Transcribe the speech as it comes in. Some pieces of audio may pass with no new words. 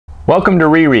Welcome to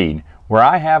Reread, where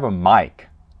I have a mic.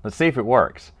 Let's see if it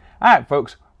works. Alright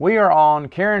folks, we are on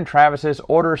Karen Travis's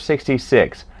Order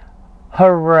 66.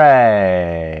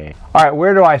 Hooray! Alright,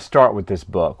 where do I start with this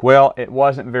book? Well, it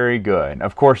wasn't very good.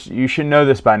 Of course, you should know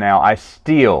this by now. I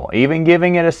still, even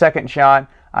giving it a second shot,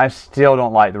 I still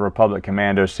don't like the Republic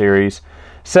Commando series.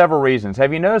 Several reasons.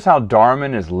 Have you noticed how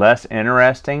Darman is less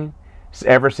interesting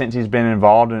ever since he's been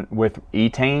involved with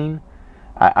Etain?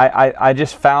 I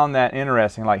just found that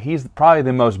interesting. Like, he's probably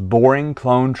the most boring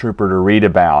clone trooper to read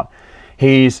about.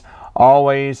 He's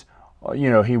always,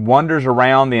 he wanders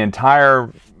around the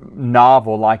entire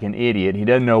novel like an idiot. He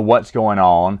doesn't know what's going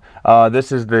on.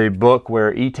 This is the book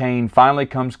where Etain finally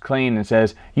comes clean and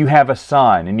says, you have a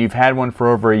son, and you've had one for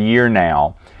over a year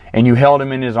now, and you held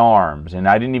him in his arms, and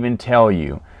I didn't even tell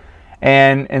you.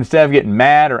 And instead of getting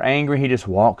mad or angry, he just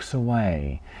walks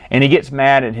away. And he gets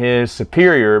mad at his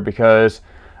superior because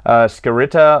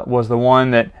Scarita was the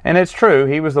one that, and it's true,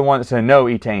 he was the one that said, no,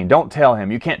 Etain, don't tell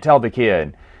him. You can't tell the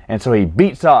kid. And so he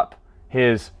beats up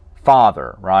his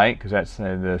father, right? Because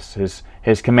that's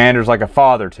his commander's like a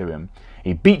father to him.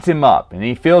 He beats him up, and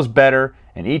he feels better,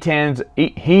 and he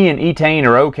and Etain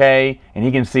are okay, and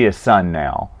he can see his son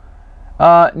now.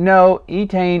 No,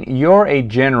 Etain, you're a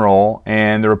general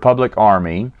in the Republic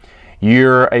Army.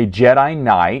 You're a Jedi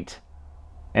Knight,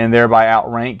 and thereby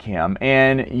outrank him.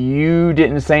 And you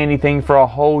didn't say anything for a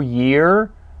whole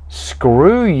year?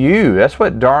 Screw you. That's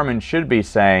what Darman should be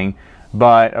saying.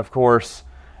 But, of course,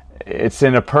 it's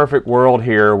in a perfect world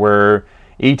here where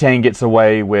Etain gets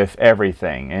away with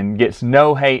everything and gets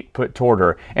no hate put toward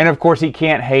her. And, of course, he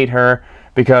can't hate her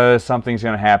because something's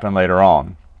going to happen later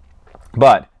on.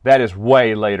 But that is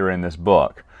way later in this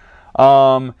book.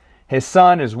 His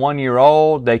son is 1 year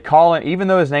old. They call him, even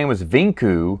though his name was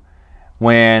Vinku,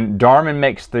 when Darman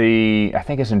makes the, I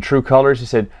think it's in True Colors, he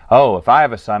said, oh, if I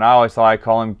have a son, I always thought I'd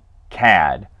call him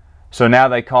Cad. So now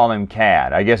they call him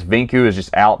Cad. I guess Vinku is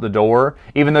just out the door,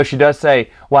 even though she does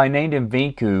say, well, I named him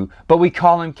Vinku, but we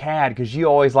call him Cad because you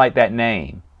always like that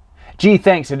name. Gee,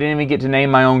 thanks, I didn't even get to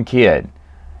name my own kid.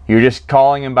 You're just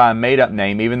calling him by a made-up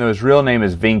name, even though his real name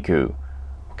is Vinku.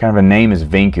 What kind of a name is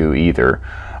Vinku either?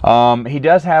 He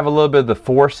does have a little bit of the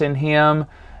Force in him,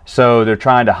 so they're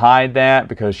trying to hide that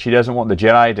because she doesn't want the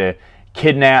Jedi to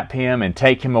kidnap him and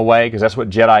take him away because that's what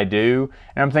Jedi do.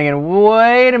 And I'm thinking,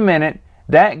 wait a minute,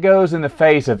 that goes in the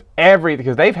face of everything,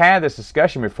 because they've had this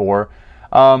discussion before.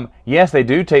 Yes, they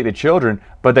do take the children,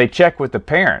 but they check with the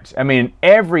parents. I mean, in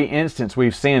every instance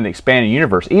we've seen in the expanded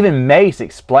universe, even Mace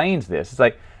explains this. It's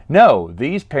like, no,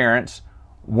 these parents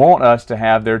want us to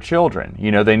have their children.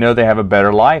 They know they have a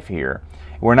better life here.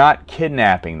 We're not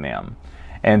kidnapping them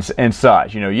and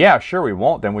such. Yeah, sure, we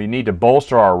want them. We need to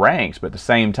bolster our ranks, but at the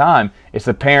same time, it's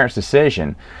the parents'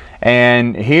 decision.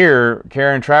 And here,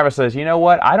 Karen Travis says, you know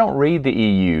what? I don't read the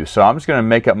EU, so I'm just going to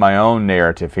make up my own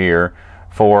narrative here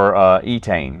for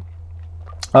Etain.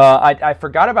 I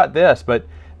forgot about this, but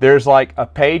there's like a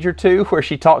page or two where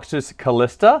she talks to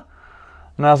Callista.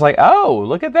 And I was like, oh,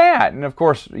 look at that. And of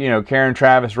course, Karen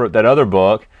Travis wrote that other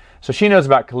book, so she knows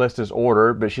about Callista's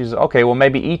order, but she's, okay, well,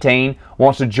 maybe Etain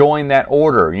wants to join that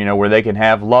order, where they can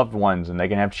have loved ones and they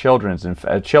can have children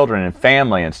and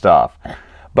family and stuff.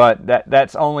 But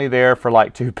that's only there for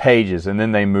like 2 pages, and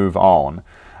then they move on.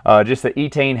 Just that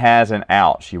Etain has an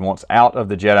out. She wants out of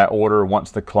the Jedi Order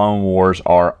once the Clone Wars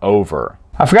are over.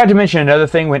 I forgot to mention another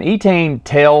thing. When Etain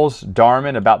tells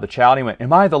Darman about the child, he went,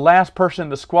 am I the last person in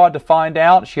the squad to find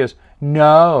out? She goes,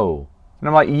 no. And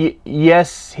I'm like,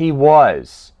 yes, he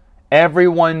was.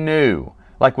 Everyone knew.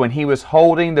 Like when he was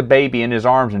holding the baby in his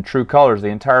arms in True Colors, the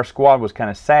entire squad was kind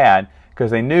of sad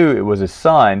because they knew it was his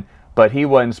son, but he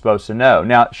wasn't supposed to know.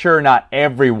 Now, sure, not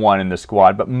everyone in the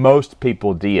squad, but most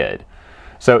people did.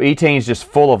 So Etain's just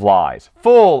full of lies.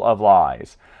 Full of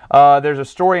lies. There's a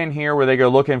story in here where they go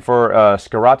looking for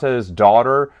Scarata's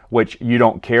daughter, which you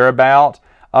don't care about.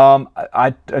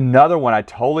 Another one I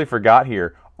totally forgot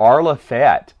here. Arla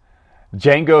Fett.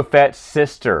 Jango Fett's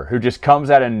sister, who just comes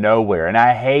out of nowhere. And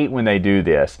I hate when they do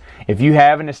this. If you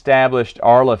haven't established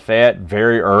Arla Fett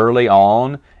very early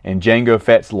on in Jango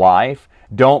Fett's life,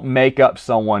 don't make up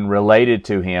someone related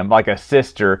to him, like a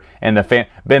sister, and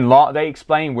they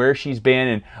explain where she's been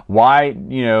and why,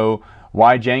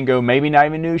 why Jango maybe not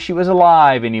even knew she was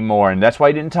alive anymore, and that's why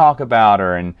he didn't talk about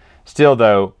her. And still,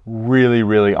 though, really,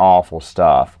 really awful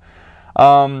stuff.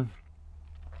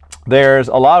 There's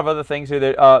a lot of other things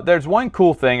here. There's one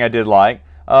cool thing I did like.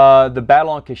 The battle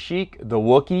on Kashyyyk, the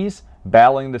Wookiees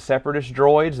battling the Separatist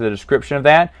droids, the description of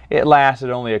that. It lasted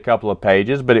only a couple of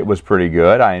pages, but it was pretty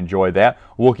good. I enjoyed that.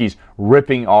 Wookiees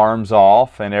ripping arms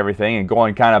off and everything and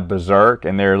going kind of berserk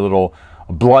in their little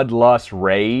bloodlust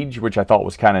rage, which I thought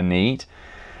was kind of neat.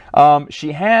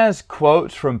 She has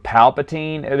quotes from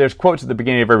Palpatine. There's quotes at the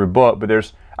beginning of every book, but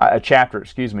there's a chapter,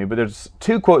 excuse me, but there's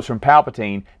 2 quotes from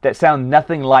Palpatine that sound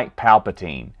nothing like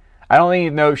Palpatine. I don't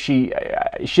even know if she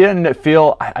doesn't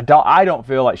feel, I don't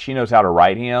feel like she knows how to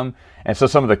write him. And so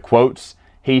some of the quotes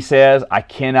he says, I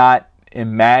cannot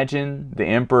imagine the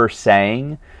Emperor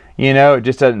saying, you know, it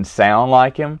just doesn't sound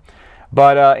like him.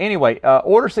 But anyway,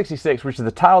 Order 66, which is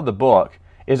the title of the book,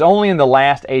 is only in the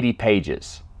last 80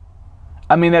 pages.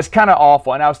 I mean, that's kind of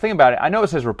awful. And I was thinking about it. I know it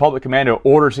says Republic Commando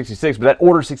Order 66, but that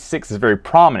Order 66 is very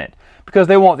prominent because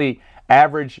they want the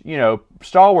average, you know,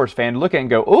 Star Wars fan to look at it and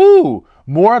go, ooh,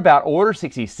 more about Order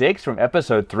 66 from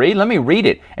Episode 3? Let me read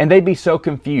it. And they'd be so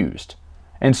confused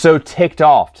and so ticked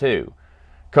off, too,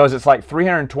 because it's like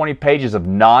 320 pages of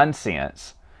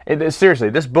nonsense. Seriously,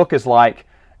 this book is like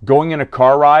going in a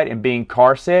car ride and being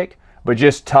car sick, but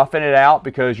just toughing it out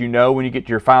because you know when you get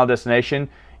to your final destination,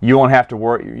 you won't have to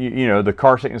worry, you know, the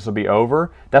car sickness will be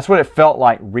over. That's what it felt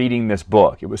like reading this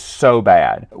book. It was so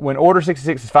bad. When Order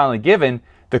 66 is finally given,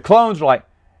 the clones are like,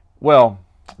 well,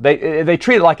 they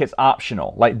treat it like it's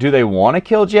optional. Like, do they want to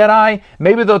kill Jedi?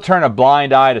 Maybe they'll turn a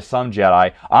blind eye to some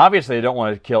Jedi. Obviously, they don't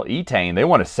want to kill Etain. They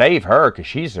want to save her because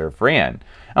she's their friend.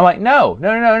 I'm like, no.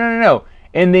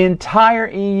 In the entire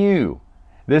EU,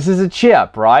 this is a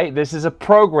chip, right? This is a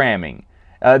programming.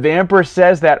 The Emperor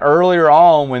says that earlier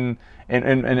on when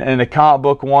in the comic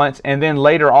book once, and then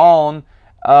later on,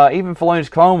 even Filoni's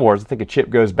Clone Wars, I think a chip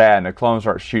goes bad and the clones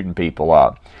start shooting people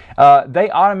up. They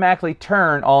automatically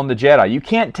turn on the Jedi. You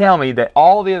can't tell me that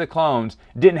all the other clones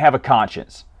didn't have a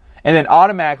conscience, and then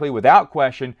automatically, without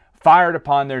question, fired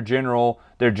upon their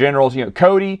generals. You know,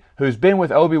 Cody, who's been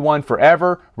with Obi-Wan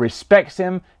forever, respects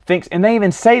him, thinks, and they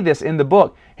even say this in the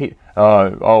book.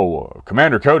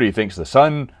 Commander Cody thinks the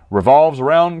sun revolves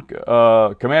around.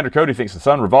 Commander Cody thinks the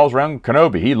sun revolves around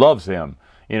Kenobi. He loves him.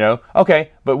 You know,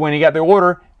 okay, but when he got the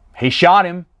order, he shot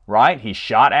him. Right? He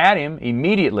shot at him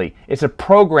immediately. It's a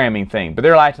programming thing, but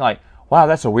they're acting like, wow,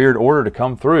 that's a weird order to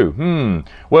come through.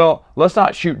 Well, let's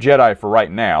not shoot Jedi for right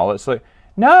now. Let's like,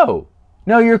 no,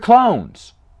 you're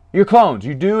clones. You're clones.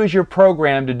 You do as you're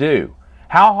programmed to do.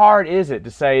 How hard is it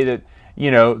to say that,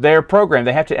 you know, they're programmed?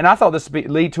 They have to, and I thought this would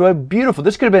lead to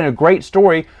this could have been a great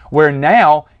story where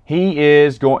now he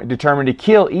is determined to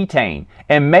kill Etain.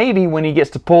 And maybe when he gets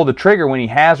to pull the trigger, when he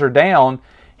has her down,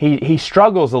 he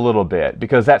struggles a little bit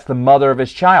because that's the mother of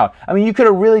his child. I mean, you could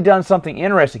have really done something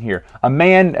interesting here. A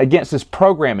man against his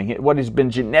programming, what he's been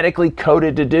genetically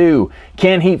coded to do.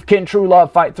 Can true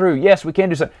love fight through? Yes, we can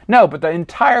do so. No, but the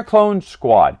entire clone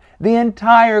squad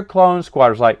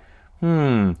was like,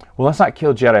 well, let's not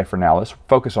kill Jedi for now. Let's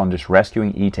focus on just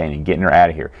rescuing Etain and getting her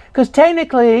out of here. Because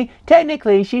technically,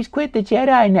 she's quit the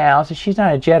Jedi now, so she's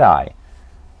not a Jedi.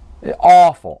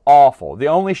 Awful, awful. The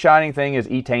only shining thing is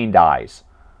Etain dies.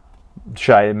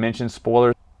 Should I mention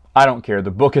spoilers? I don't care.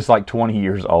 The book is like 20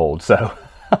 years old, so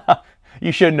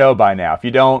you should know by now. If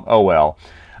you don't, oh well.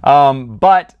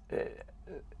 But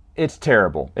it's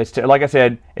terrible. Like I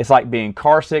said, it's like being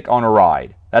car sick on a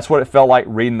ride. That's what it felt like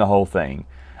reading the whole thing.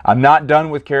 I'm not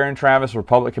done with Karen Traviss'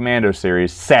 Republic Commando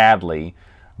series, sadly,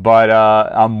 but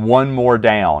I'm one more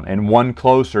down and one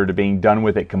closer to being done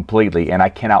with it completely, and I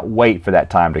cannot wait for that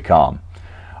time to come.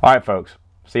 All right, folks.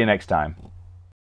 See you next time.